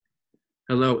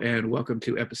Hello and welcome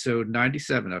to episode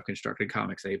 97 of Constructed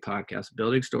Comics, a podcast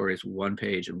building stories one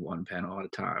page and one panel at a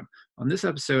time. On this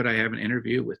episode, I have an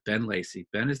interview with Ben Lacey.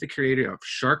 Ben is the creator of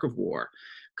Shark of War,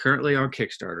 currently on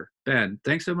Kickstarter. Ben,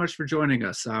 thanks so much for joining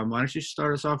us. Why don't you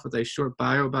start us off with a short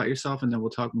bio about yourself, and then we'll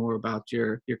talk more about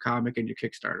your comic and your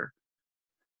Kickstarter.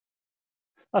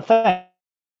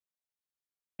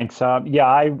 Thanks. Yeah,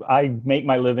 I make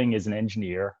my living as an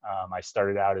engineer. I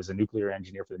started out as a nuclear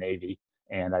engineer for the Navy,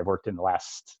 and I've worked in the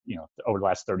last, over the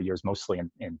last 30 years, mostly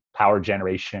in power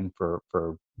generation for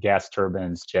gas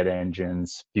turbines, jet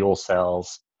engines, fuel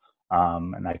cells,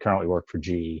 and I currently work for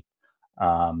GE.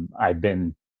 I've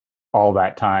been all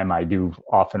that time. I do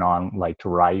off and on like to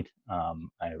write.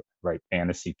 I write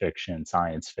fantasy fiction,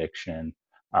 science fiction,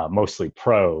 mostly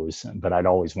prose, but I'd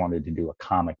always wanted to do a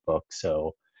comic book.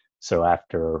 So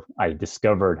after I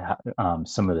discovered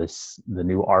some of the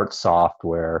new art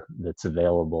software that's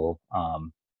available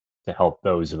to help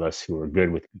those of us who are good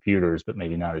with computers, but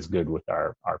maybe not as good with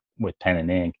our with pen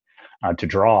and ink to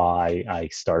draw, I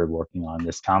started working on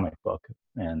this comic book.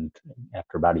 And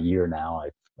after about a year now,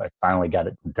 I finally got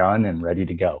it done and ready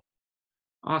to go.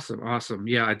 Awesome.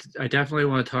 Yeah, I definitely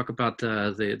want to talk about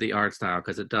the art style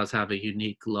because it does have a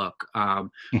unique look. But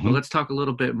Hmm. let's talk a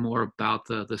little bit more about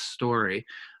the story.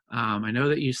 I know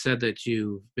that you said that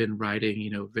you've been writing,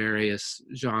 various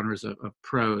genres of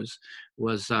prose.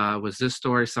 Was this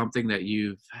story something that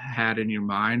you've had in your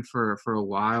mind for a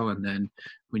while, and then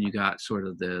when you got sort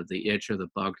of the itch or the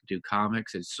bug to do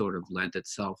comics, it sort of lent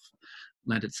itself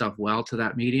well to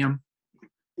that medium?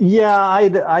 Yeah,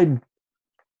 I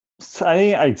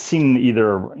think I'd seen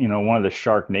either one of the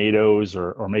Sharknadoes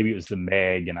or maybe it was the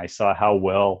Meg, and I saw how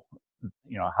well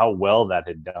that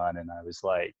had done, and I was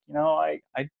like, I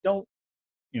don't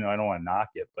I don't want to knock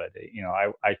it, but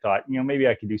I thought maybe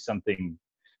I could do something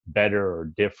better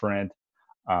or different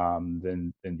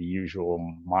than the usual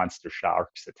monster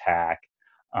sharks attack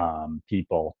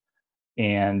people.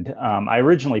 And I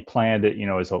originally planned it,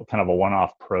 as a kind of a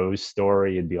one-off prose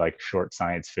story. It'd be like a short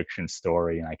science fiction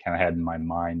story, and I kind of had in my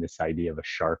mind this idea of a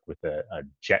shark with a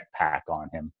jetpack on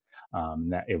him.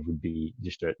 That it would be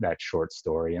just that short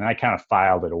story, and I kind of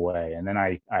filed it away. And then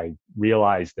I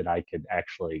realized that I could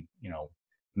actually,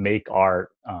 make art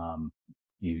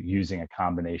using a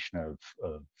combination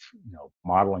of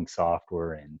modeling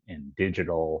software and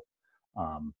digital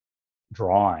um,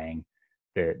 drawing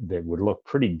that would look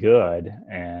pretty good.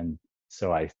 And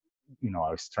so I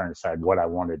was trying to decide what I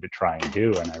wanted to try and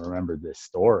do, and I remembered this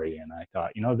story, and I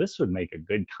thought, this would make a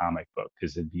good comic book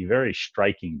because it'd be very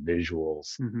striking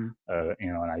visuals. Hmm.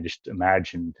 And I just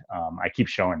imagined, I keep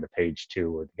showing the page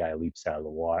too, where the guy leaps out of the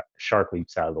water, shark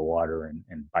leaps out of the water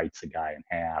and bites a guy in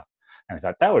half. And I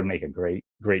thought that would make a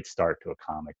great start to a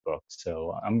comic book.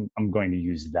 So I'm going to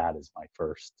use that as my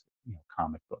first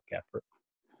comic book effort.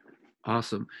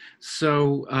 Awesome.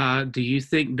 So, do you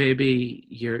think maybe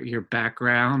your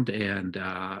background and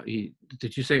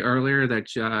did you say earlier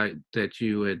that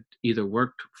you had either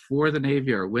worked for the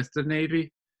Navy or with the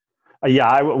Navy?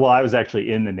 Yeah, well, I was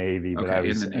actually in the Navy, but I Okay, in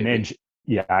was the Navy.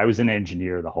 yeah, I was an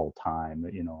engineer the whole time,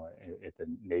 at the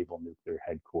Naval Nuclear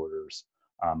Headquarters.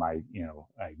 I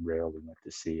rarely went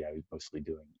to sea. I was mostly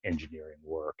doing engineering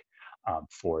work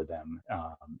for them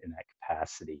in that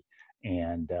capacity.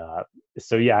 And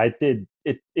so, yeah,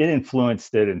 it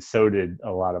influenced it, and so did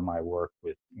a lot of my work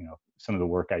with, some of the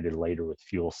work I did later with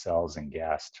fuel cells and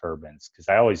gas turbines, because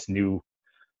I always knew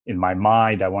in my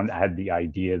mind, I had the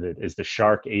idea that as the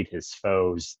shark ate his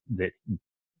foes, that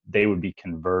they would be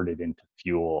converted into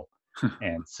fuel.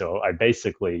 And so I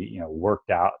basically,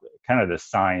 worked out kind of the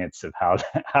science of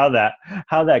how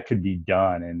that could be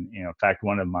done. And in fact,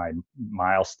 one of my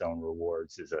milestone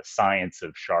rewards is a science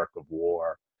of shark of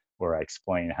war, where I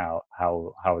explain how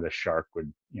the shark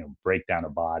would break down a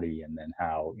body, and then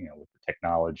how with the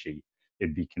technology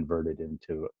it'd be converted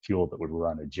into fuel that would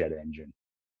run a jet engine.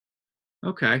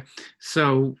 Okay.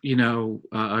 So,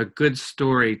 a good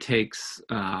story takes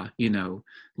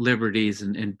liberties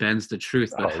and bends the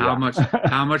truth, but Oh how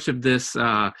yeah. much of this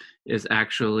is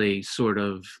actually sort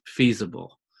of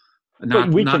feasible? But Not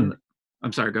we not can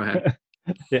I'm sorry, go ahead.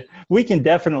 yeah, we can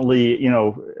definitely,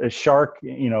 a shark,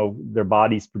 their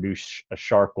bodies produce a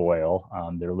shark oil.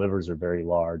 Their livers are very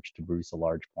large to produce a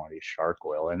large quantity of shark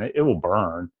oil, and it will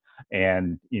burn.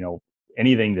 And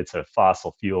anything that's a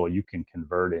fossil fuel, you can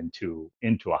convert into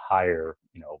a higher,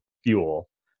 fuel.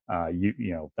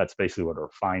 That's basically what a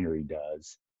refinery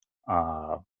does.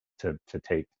 Uh, to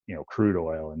take crude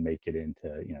oil and make it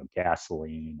into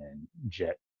gasoline and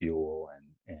jet fuel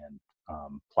and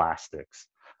plastics,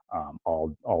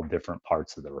 all different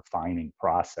parts of the refining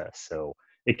process. So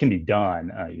it can be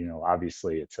done.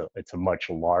 Obviously it's a much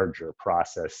larger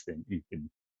process than you could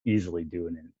easily do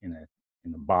in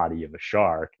the body of a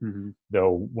shark. Hmm.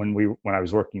 Though when I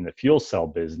was working in the fuel cell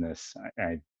business,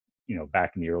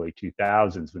 back in the early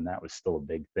 2000s, when that was still a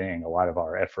big thing, a lot of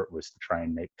our effort was to try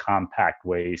and make compact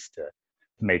ways to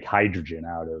make hydrogen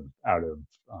out of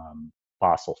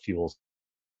fossil fuels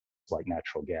like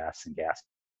natural gas and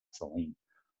gasoline.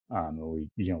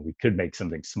 We could make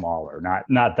something smaller,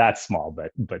 not that small,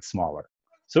 but smaller.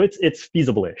 So it's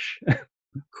feasible-ish.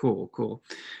 Cool, cool.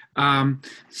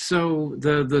 So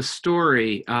the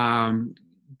story,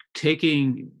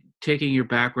 taking your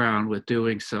background with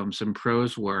doing some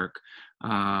prose work,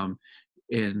 um,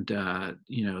 and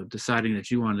deciding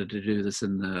that you wanted to do this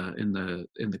in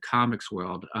the comics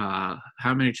world.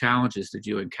 How many challenges did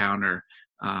you encounter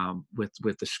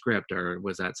with the script, or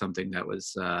was that something that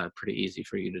was pretty easy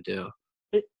for you to do?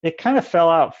 It kind of fell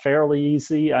out fairly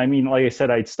easy. I mean, like I said,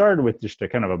 I'd started with just a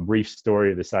kind of a brief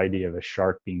story of this idea of a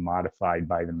shark being modified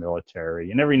by the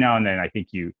military, and every now and then, I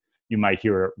think you might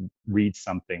read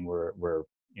something where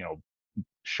you know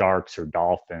sharks or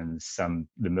dolphins,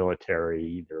 the military,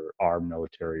 either our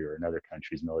military or another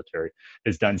country's military,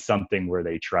 has done something where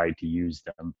they tried to use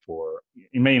them for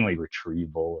mainly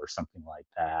retrieval or something like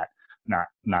that.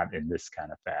 Not in this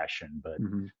kind of fashion, but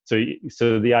Hmm.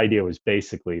 so the idea was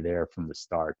basically there from the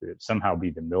start that it somehow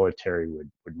be the military would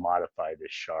modify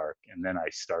this shark, and then I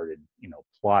started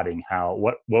plotting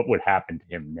what would happen to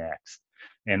him next.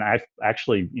 And I've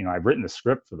actually I've written the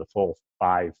script for the full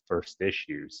five first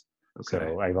issues, Okay.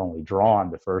 so I've only drawn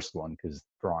the first one because the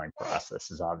drawing process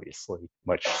is obviously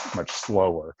much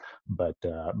slower. But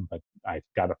I've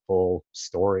got a full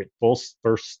story, full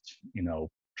first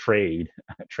trade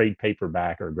trade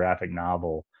paperback or graphic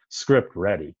novel script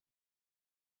ready.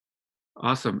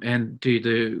 Awesome. And do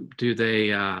they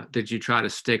did you try to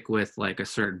stick with like a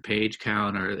certain page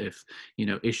count, or if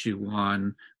issue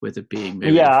one, with it being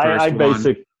maybe the Yeah, first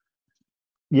one?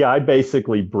 I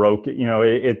basically broke it.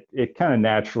 It kind of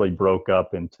naturally broke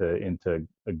up into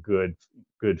a good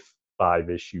 5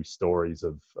 issue stories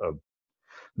of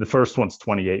the first one's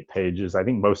 28 pages. I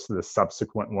think most of the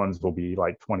subsequent ones will be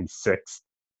like 26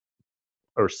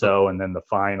 or so, and then the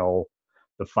final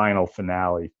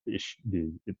finale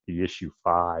the issue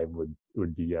 5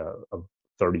 would be a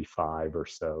 35 or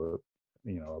so,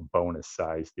 a bonus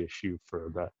sized issue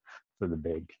for the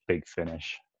big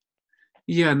finish.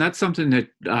 Yeah, and that's something that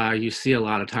you see a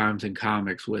lot of times in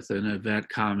comics with an event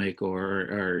comic,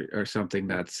 or something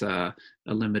that's a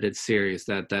limited series.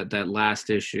 That last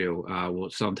issue will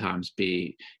sometimes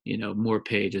be more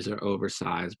pages or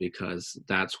oversized, because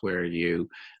that's where a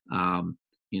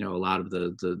lot of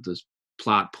the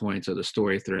plot points or the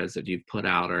story threads that you've put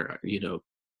out are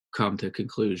come to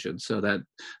conclusion. So that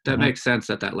Mhm. makes sense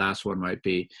that that last one might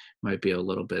be a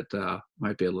little bit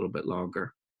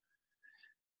longer.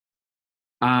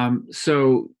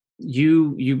 So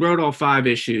you wrote all five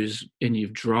issues, and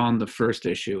you've drawn the first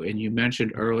issue, and you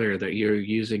mentioned earlier that you're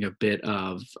using a bit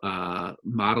of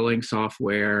modeling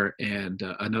software and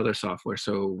another software.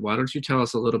 So why don't you tell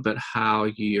us a little bit how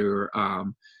you're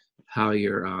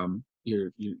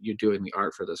doing the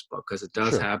art for this book, because it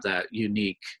does Sure. have that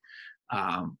unique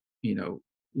um, you know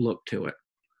look to it.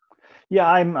 Yeah,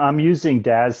 I'm using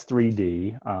DAZ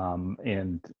 3D,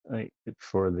 and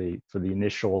for the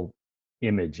initial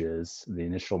images, the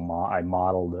initial I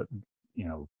modeled it, you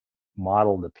know,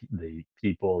 modeled the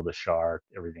people, the shark,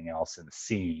 everything else in the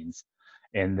scenes,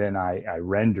 and then I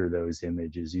render those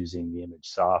images using the image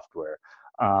software.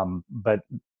 But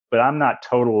I'm not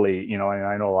totally, and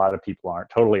I know a lot of people aren't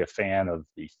totally a fan of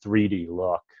the 3D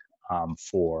look um,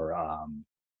 for um,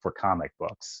 for comic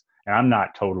books, and I'm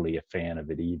not totally a fan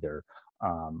of it either.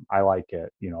 I like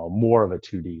it, more of a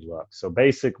 2D look. So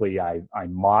basically, I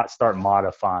start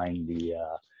modifying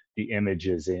the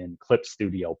images in Clip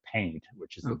Studio Paint,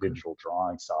 which is the Okay. digital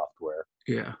drawing software,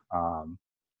 Yeah. um,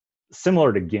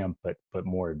 similar to GIMP, but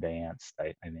more advanced,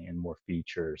 I think, and more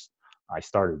features. I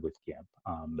started with GIMP,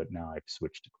 but now I've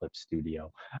switched to Clip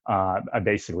Studio. I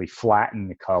basically flatten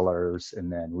the colors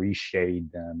and then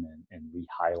reshade them and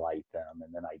re-highlight them,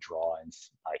 and then I draw in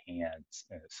by hand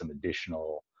some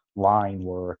additional line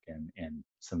work and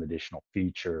some additional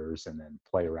features, and then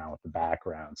play around with the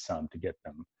background some to get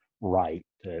them right.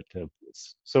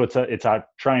 So it's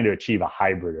trying to achieve a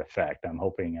hybrid effect. I'm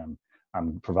hoping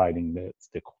I'm providing the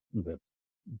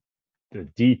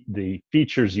the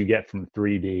features you get from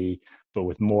 3D, but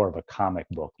with more of a comic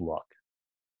book look.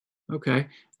 Okay.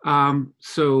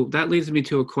 So that leads me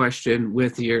to a question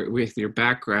with your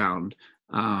background.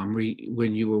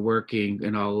 when you were working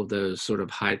in all of those sort of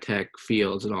high tech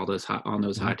fields and all those on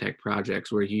those Mhm. high tech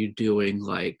projects, were you doing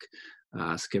like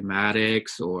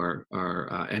schematics or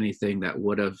anything that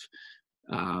would have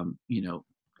you know,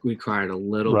 required a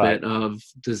little Right. bit of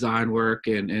design work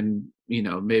and you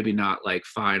know, maybe not like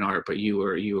fine art, but you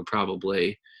were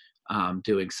probably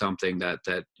doing something that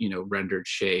you know, rendered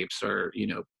shapes or you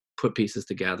know, put pieces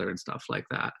together and stuff like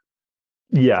that.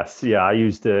 Yes, yeah,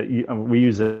 we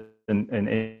use an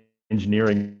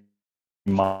engineering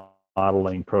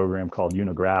modeling program called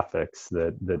Unigraphics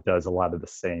that does a lot of the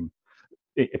same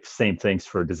things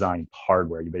for designing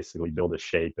hardware. You basically build a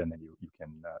shape, and then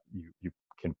you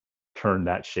can turn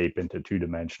that shape into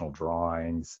two-dimensional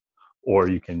drawings, or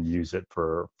you can use it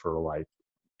for like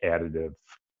additive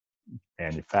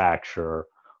manufacture,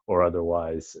 or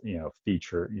otherwise,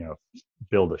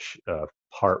 build a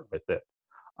part with it.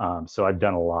 So I've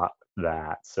done a lot of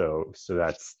that. So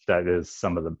that is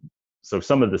some of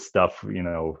the stuff,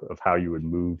 of how you would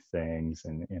move things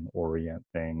and orient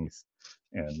things,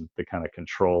 and the kind of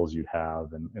controls you'd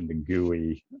have, and the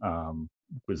GUI,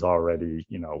 was already,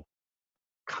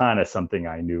 kind of something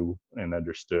I knew and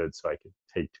understood, so I could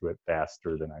take to it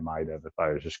faster than I might have if I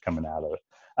was just coming out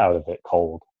of it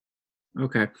cold.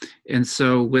 Okay. And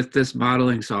so with this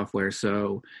modeling software,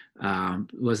 so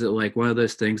was it like one of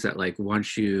those things that like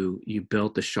once you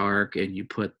built the shark and you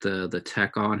put the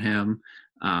tech on him,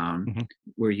 um, Mhm.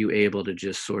 were you able to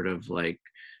just sort of like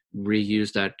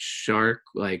reuse that shark,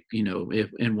 like you know,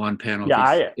 if in one panel Yeah,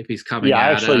 I if he's coming yeah, I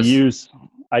at actually us?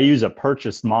 use a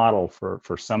purchased model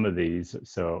for some of these.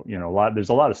 So, there's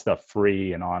a lot of stuff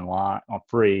free and online,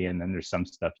 free, and then there's some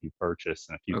stuff you purchase,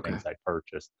 and a few Okay. things I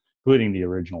purchased, including the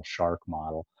original Shark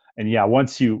model. And yeah,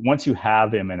 once you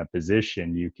have him in a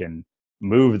position, you can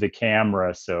move the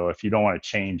camera. So if you don't want to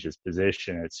change his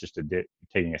position, it's just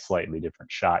taking a slightly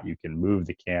different shot. You can move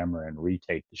the camera and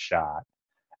retake the shot,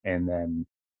 and then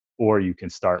or you can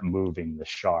start moving the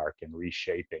shark and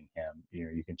reshaping him.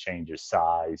 You can change his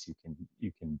size,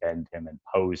 you can bend him and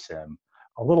pose him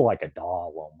a little like a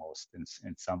doll almost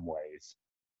in some ways.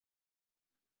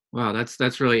 Wow,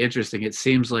 that's really interesting. It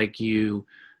seems like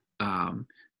um,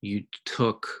 you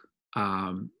took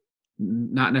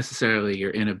not necessarily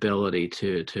your inability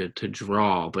to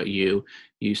draw, but you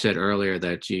said earlier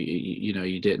that you know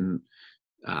you didn't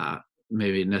uh,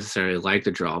 maybe necessarily like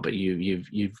to draw, but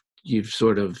you've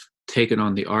sort of taken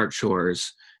on the art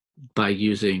chores by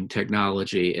using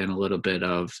technology and a little bit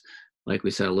of, like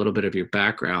we said, a little bit of your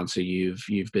background. So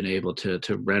you've been able to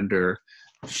render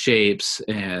shapes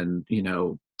and you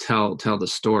know tell the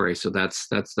story. So that's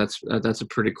a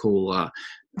pretty cool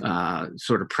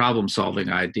sort of problem solving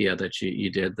idea that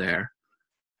you did there.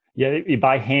 Yeah,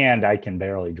 by hand, I can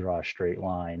barely draw a straight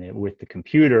line. With the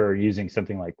computer, using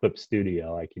something like Clip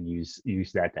Studio, I can use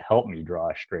that to help me draw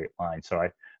a straight line. So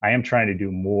I am trying to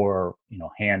do more,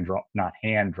 not hand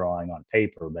drawing on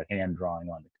paper, but hand drawing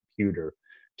on the computer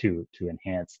to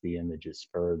enhance the images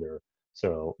further.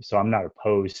 So I'm not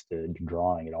opposed to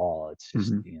drawing at all. It's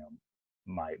just, Hmm.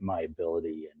 my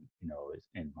ability,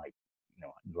 and my,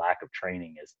 lack of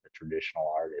training as the traditional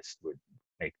artist would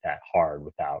make that hard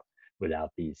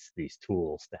without these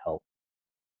tools to help.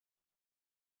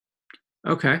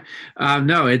 Okay.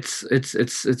 No,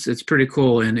 it's pretty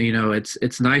cool, and you know,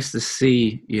 it's nice to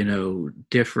see you know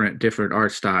different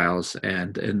art styles,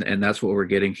 and that's what we're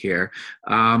getting here.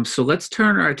 So let's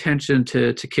turn our attention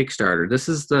to Kickstarter. This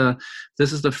is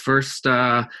the first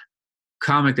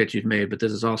comic that you've made, but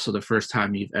this is also the first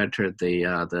time you've entered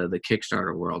the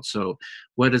Kickstarter world. So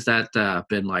what has that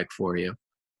been like for you?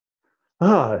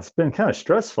 Oh, it's been kind of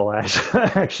stressful, actually.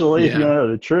 Actually, if you Yeah. want to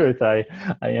know the truth,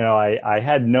 I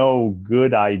had no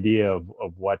good idea of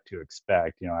what to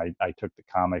expect. I took the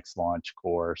comics launch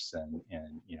course, and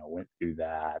went through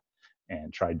that,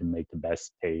 and tried to make the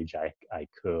best page I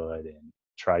could, and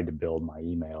tried to build my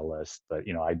email list. But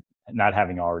I, not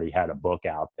having already had a book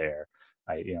out there,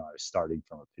 I was starting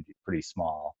from a pretty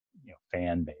small,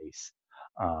 fan base.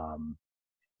 Um,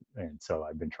 and so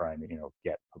I've been trying to,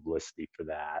 get publicity for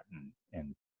that,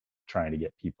 and trying to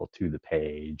get people to the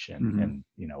page, Hmm. and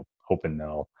hoping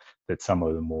that some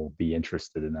of them will be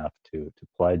interested enough to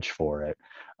pledge for it.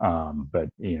 But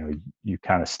you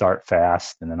kind of start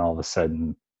fast, and then all of a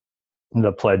sudden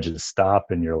the pledges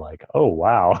stop, and you're like, oh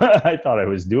wow, I thought I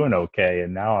was doing okay,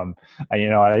 and now I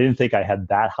didn't think I had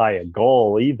that high a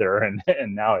goal either, and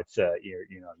now it's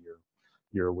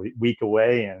you're a week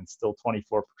away and still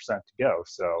 24% to go.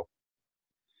 So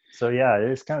yeah, it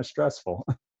is kind of stressful.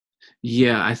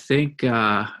 Yeah, I think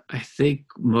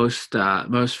most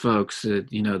folks,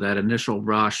 you know, that initial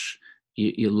rush,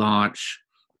 you launch,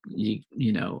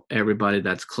 you know, everybody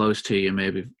that's close to you,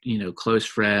 maybe, you know, close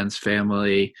friends,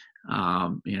 family,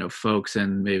 you know, folks,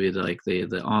 and maybe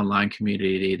the online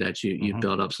community that you Hmm.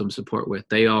 build up some support with,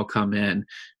 they all come in,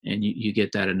 and you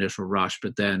get that initial rush.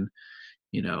 But then,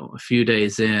 you know, a few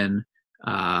days in,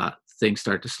 uh, things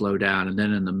start to slow down, and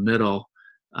then in the middle,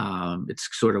 it's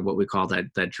sort of what we call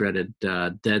that dreaded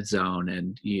dead zone,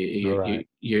 and Right.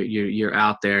 you're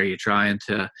out there, you're trying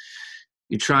to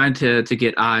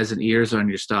get eyes and ears on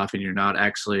your stuff, and you're not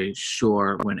actually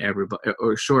sure when everybody,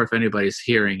 or sure if anybody's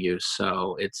hearing you.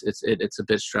 So it's a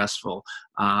bit stressful.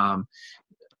 Um,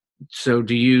 so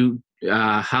do you,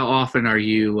 how often are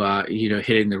you, you know,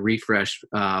 hitting the refresh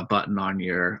button on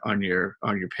your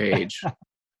page?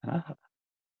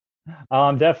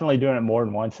 I'm definitely doing it more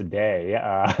than once a day.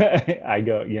 I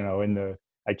go,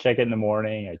 I check it in the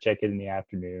morning, I check it in the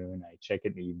afternoon, I check it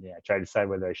in the evening. I try to decide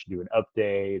whether I should do an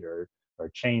update or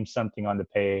change something on the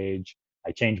page.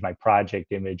 I changed my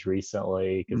project image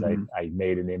recently because Hmm. I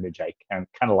made an image I kind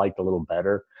of liked a little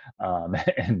better,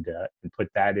 and put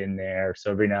that in there. So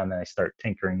every now and then I start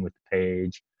tinkering with the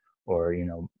page, or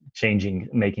changing,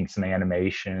 making some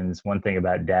animations. One thing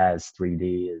about Daz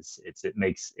 3D is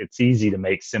it's easy to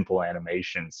make simple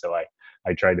animations. So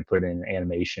I tried to put in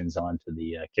animations onto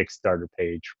the Kickstarter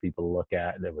page for people to look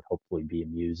at that would hopefully be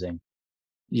amusing.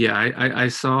 Yeah, I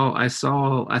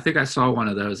think I saw one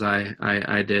of those.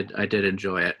 I did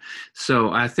enjoy it. So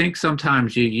I think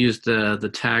sometimes you use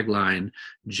the tagline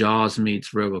Jaws meets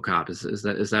RoboCop. Is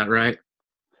that right?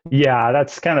 Yeah,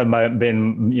 that's kind of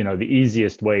been the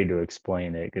easiest way to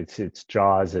explain it. It's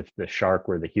Jaws if the shark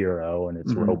were the hero, and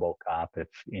it's Hmm. RoboCop if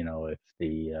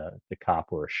the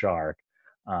cop were a shark.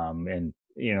 And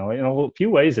in a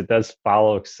few ways, it does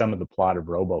follow some of the plot of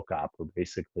RoboCop, where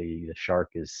basically the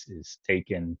shark is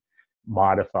taken,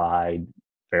 modified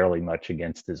fairly much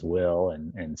against his will,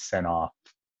 and sent off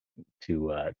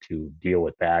to deal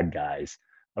with bad guys.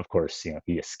 Of course,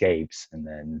 he escapes, and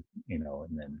then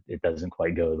it doesn't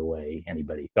quite go the way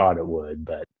anybody thought it would.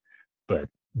 But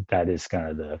that is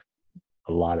kind of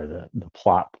a lot of the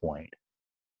plot point.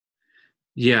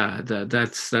 Yeah,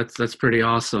 that's pretty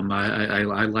awesome. I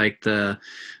like the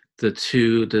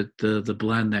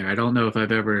blend there. I don't know if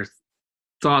I've ever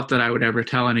thought that I would ever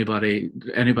tell anybody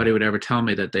would ever tell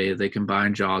me that they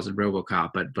combine Jaws and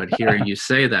RoboCop, but hearing you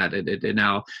say that, it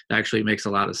now actually makes a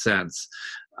lot of sense.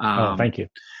 Oh, Um, thank you.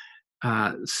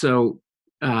 so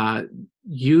uh,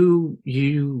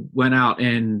 you went out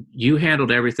and you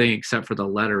handled everything except for the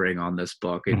lettering on this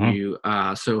book, and Hmm. you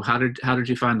so how did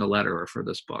you find the letterer for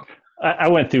this book? I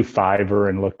went through Fiverr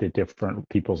and looked at different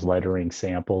people's lettering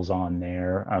samples on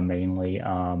there, mainly.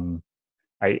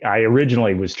 I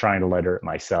originally was trying to letter it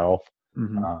myself.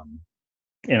 Hmm. Um,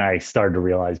 and I started to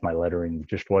realize my lettering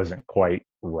just wasn't quite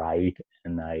right.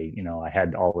 And I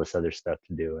had all this other stuff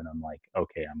to do, and I'm like,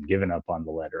 okay, I'm giving up on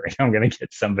the lettering. I'm going to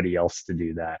get somebody else to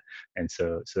do that. And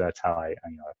so that's how I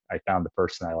found the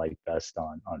person I liked best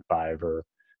on Fiverr,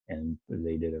 and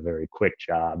they did a very quick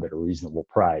job at a reasonable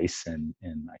price, and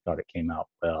I thought it came out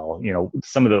well.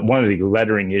 One of the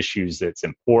lettering issues that's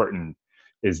important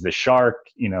is the shark.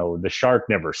 The shark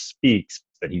never speaks,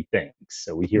 but he thinks,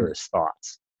 so we hear his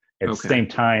thoughts. Okay. At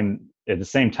the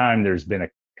same time, there's been a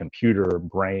computer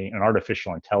brain, an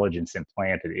artificial intelligence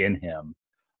implanted in him,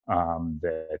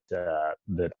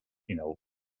 that you know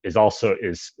is also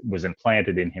is was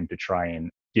implanted in him to try and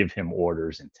give him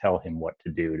orders and tell him what to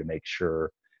do to make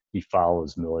sure he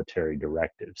follows military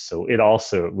directives. So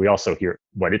we also hear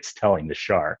what it's telling the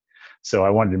shark. So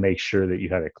I wanted to make sure that you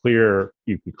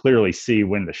could clearly see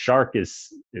when the shark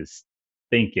is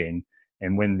thinking,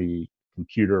 and when the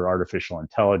computer artificial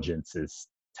intelligence is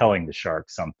telling the shark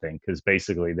something, because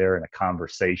basically they're in a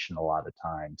conversation a lot of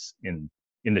times in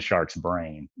the shark's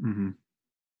brain. Hmm.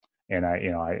 And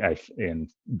and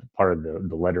part of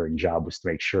the lettering job was to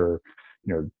make sure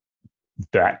you know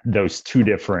that those two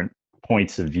different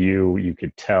points of view, you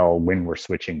could tell when we're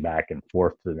switching back and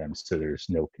forth to them, so there's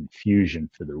no confusion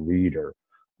for the reader,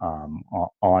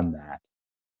 on that.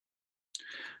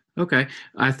 Okay.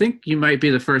 I think you might be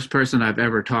the first person I've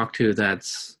ever talked to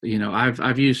that's, you know,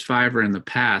 I've used Fiverr in the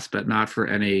past, but not for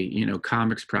any, you know,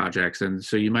 comics projects. And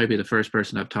so you might be the first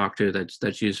person I've talked to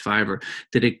that's used Fiverr.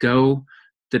 Did it go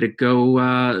did it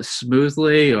go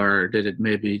smoothly, or did it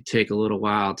maybe take a little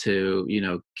while to, you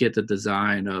know, get the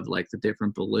design of like the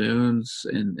different balloons,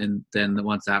 and then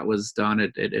once that was done,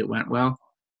 it went well?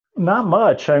 Not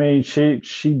much. I mean,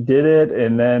 she did it,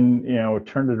 and then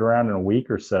turned it around in a week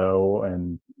or so,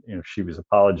 and she was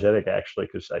apologetic actually,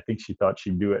 because I think she thought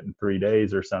she'd do it in 3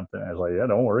 days or something. I was like, yeah,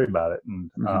 don't worry about it.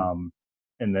 And Hmm.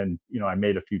 and then I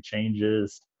made a few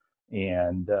changes,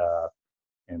 and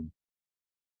and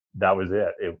that was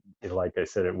it. Like I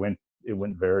said, it went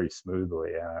very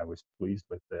smoothly, and I was pleased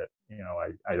with it.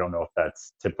 I don't know if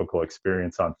that's typical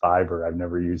experience on Fiverr. I've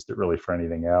never used it really for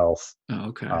anything else, Oh,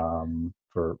 okay.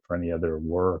 for any other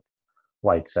work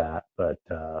like that, but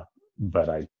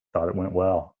I thought it went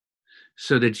well.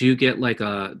 So did you get like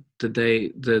did they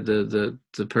the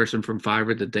person from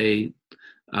Fiverr, did they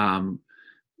um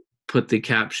put the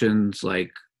captions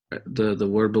like the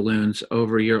word balloons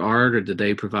over your art, or did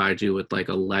they provide you with like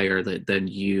a layer that then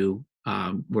you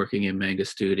working in Manga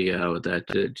Studio that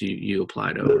you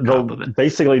applied over top of it?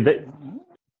 Basically,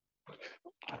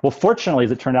 well, fortunately,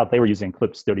 as it turned out, they were using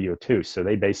Clip Studio too. So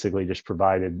they basically just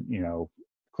provided,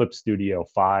 Clip Studio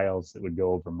files that would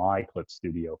go over my Clip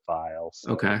Studio files.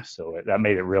 Okay. That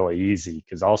made it really easy,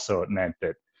 because also it meant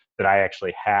that I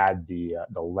actually had the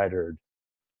lettered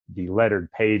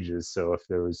pages. So if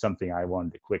there was something I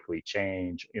wanted to quickly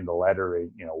change in the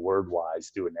lettering, word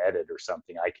wise, do an edit or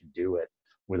something, I could do it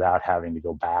without having to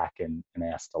go back and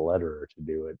ask the letterer to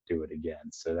do it again.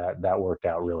 So that worked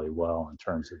out really well in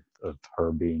terms of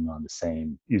her being on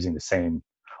using the same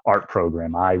art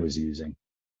program I was using.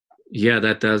 Yeah,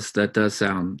 that does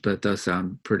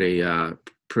sound pretty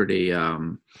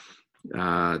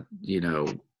you know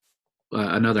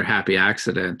another happy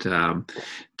accident.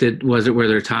 Did was it Were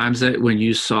there times that when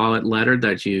you saw it lettered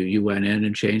that you went in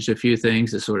and changed a few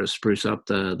things to sort of spruce up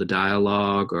the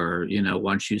dialogue, or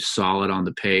once you saw it on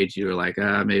the page you were like,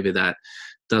 maybe that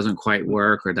doesn't quite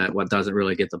work, or that what doesn't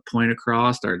really get the point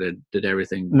across, or did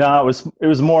everything? No, it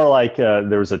was more like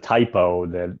there was a typo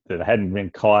that hadn't been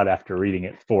caught after reading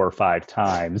it 4 or 5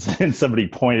 times, and somebody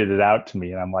pointed it out to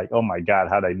me, and I'm like, "Oh my God,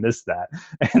 how did I miss that?"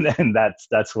 And then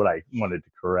that's what I wanted to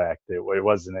correct. It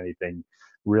wasn't anything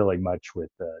really much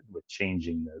with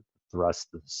changing the thrust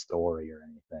of the story or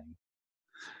anything.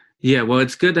 Yeah, well,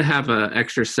 it's good to have an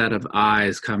extra set of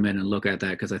eyes come in and look at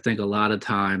that, because I think a lot of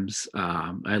times,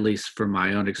 at least from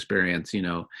my own experience,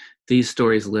 these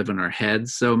stories live in our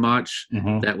heads so much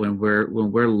Hmm. that when we're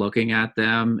looking at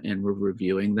them and we're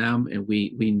reviewing them and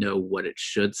we know what it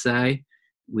should say,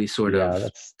 we sort of Yeah,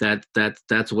 that's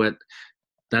that's what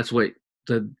that's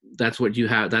what you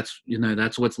have, that's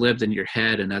what's lived in your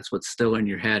head, and that's what's still in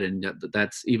your head, and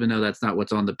that's, even though that's not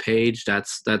what's on the page,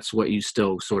 that's what you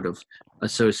still sort of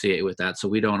associate with that. So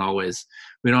we don't always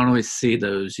see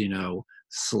those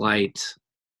slight,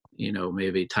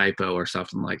 maybe typo or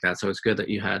something like that. So it's good that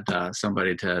you had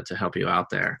somebody to help you out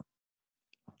there.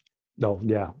 no,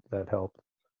 yeah, that helped.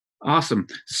 Awesome.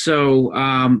 So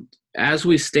as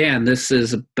we stand, this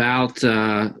is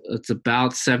it's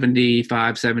about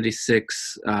 75,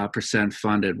 76 percent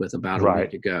funded with about a week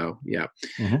Right. to go. Yeah.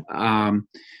 Hmm. Um,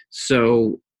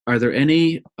 so are there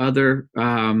any other?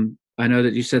 I know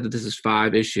that you said that this is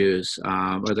 5 issues.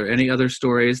 Are there any other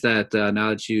stories that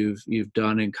now that you've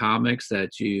done in comics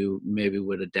that you maybe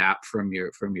would adapt from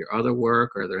your other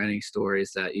work? Are there any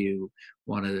stories that you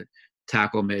want to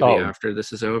tackle maybe Oh, after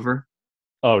this is over?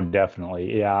 Oh,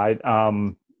 definitely. Yeah. I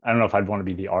don't know if I'd want to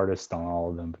be the artist on all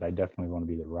of them, but I definitely want to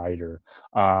be the writer.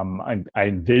 I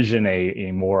envision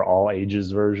a more all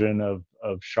ages version of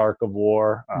Shark of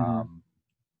War. Hmm.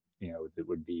 That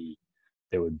would be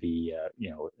there would be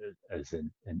as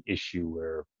an issue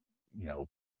where you know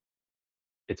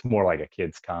it's more like a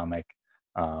kid's comic,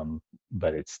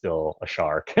 but it's still a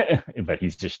shark, but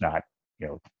he's just not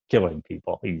killing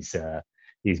people.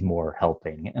 He's more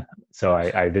helping. So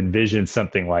I've envisioned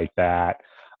something like that.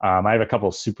 I have a couple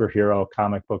of superhero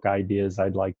comic book ideas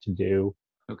I'd like to do.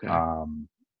 Okay. Um,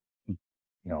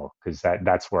 because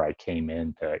that's where I came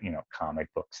into comic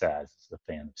books as a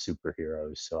fan of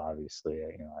superheroes. So obviously,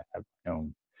 I have my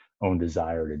own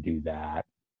desire to do that.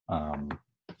 Um,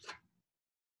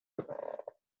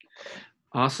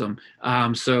 Awesome.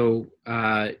 So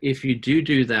if you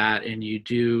do that and you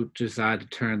do decide to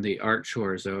turn the art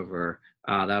chores over,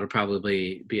 that'll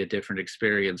probably be a different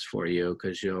experience for you,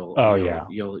 because you'll oh you'll yeah,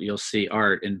 you'll you'll see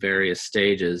art in various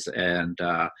stages, and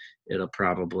it'll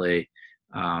probably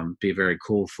be very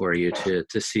cool for you to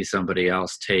see somebody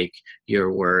else take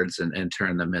your words and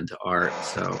turn them into art.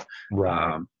 So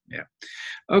right. yeah.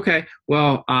 Okay.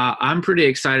 Well, I'm pretty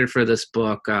excited for this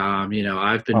book. I've Oh, been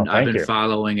I've thank been you.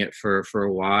 following it for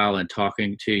a while and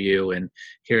talking to you and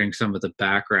hearing some of the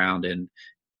background, and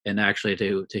actually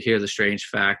to hear the strange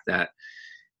fact that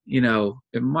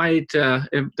it might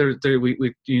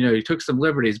we you took some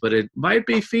liberties, but it might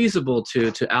be feasible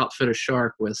to outfit a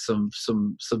shark with some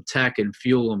tech and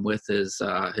fuel him with his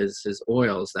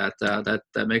oils.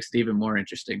 That makes it even more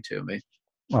interesting to me.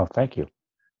 Oh, thank you.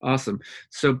 Awesome.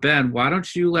 So Ben, why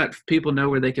don't you let people know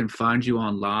where they can find you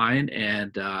online,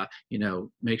 and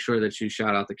make sure that you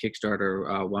shout out the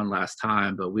Kickstarter one last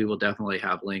time. But we will definitely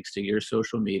have links to your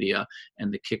social media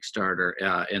and the Kickstarter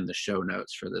in the show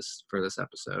notes for this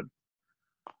episode.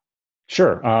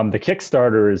 Sure. The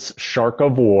Kickstarter is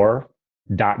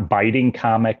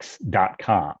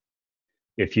sharkofwar.bitingcomics.com.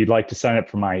 If you'd like to sign up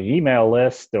for my email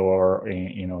list or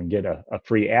and get a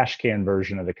free ashcan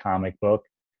version of the comic book,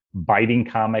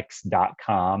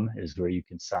 bitingcomics.com is where you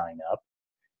can sign up.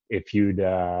 If you'd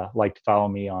like to follow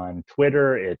me on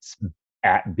Twitter, it's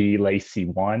at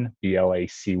blacy1,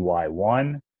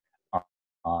 BLACY1.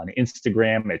 On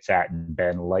Instagram, it's at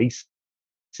Ben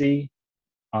Lacy.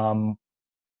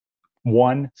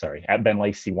 At Ben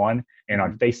Lacy one, and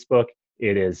on Facebook,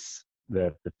 it is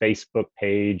the Facebook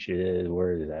page is,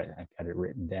 where is that? I got it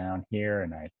written down here,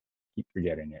 and I keep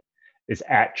forgetting it. It's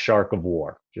at Shark of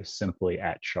War, just simply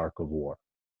at Shark of War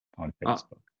on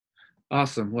Facebook.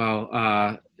 Awesome.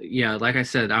 Well, yeah, like I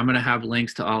said, I'm going to have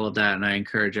links to all of that, and I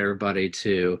encourage everybody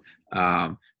to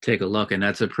take a look. And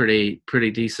that's a pretty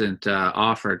decent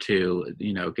offer to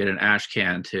get an ash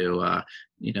can to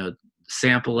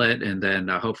sample it, and then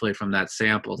hopefully from that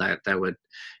sample that would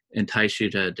entice you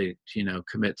to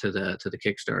commit to the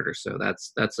Kickstarter. So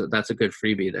that's a good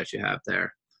freebie that you have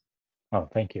there. Oh,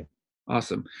 thank you.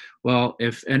 Awesome. Well,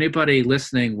 if anybody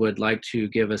listening would like to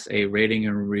give us a rating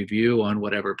and review on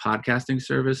whatever podcasting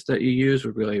service that you use,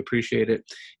 we'd really appreciate it.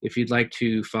 If you'd like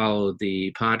to follow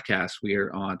the podcast, we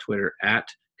are on Twitter at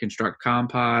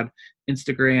ConstructCompod,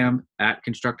 Instagram at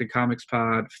Constructed Comics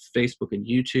Pod, Facebook and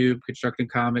YouTube,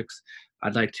 Constructed Comics.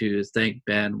 I'd like to thank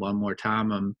Ben one more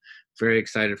time. I'm very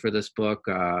excited for this book.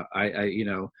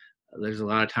 There's a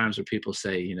lot of times where people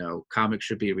say, comics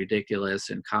should be ridiculous,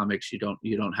 and comics you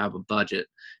don't have a budget,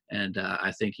 and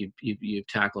I think you've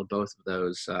tackled both of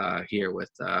those here with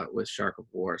Shark of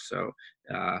War. So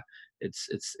it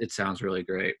sounds really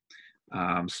great.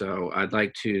 So I'd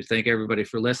like to thank everybody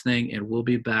for listening, and we'll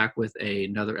be back with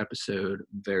another episode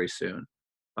very soon.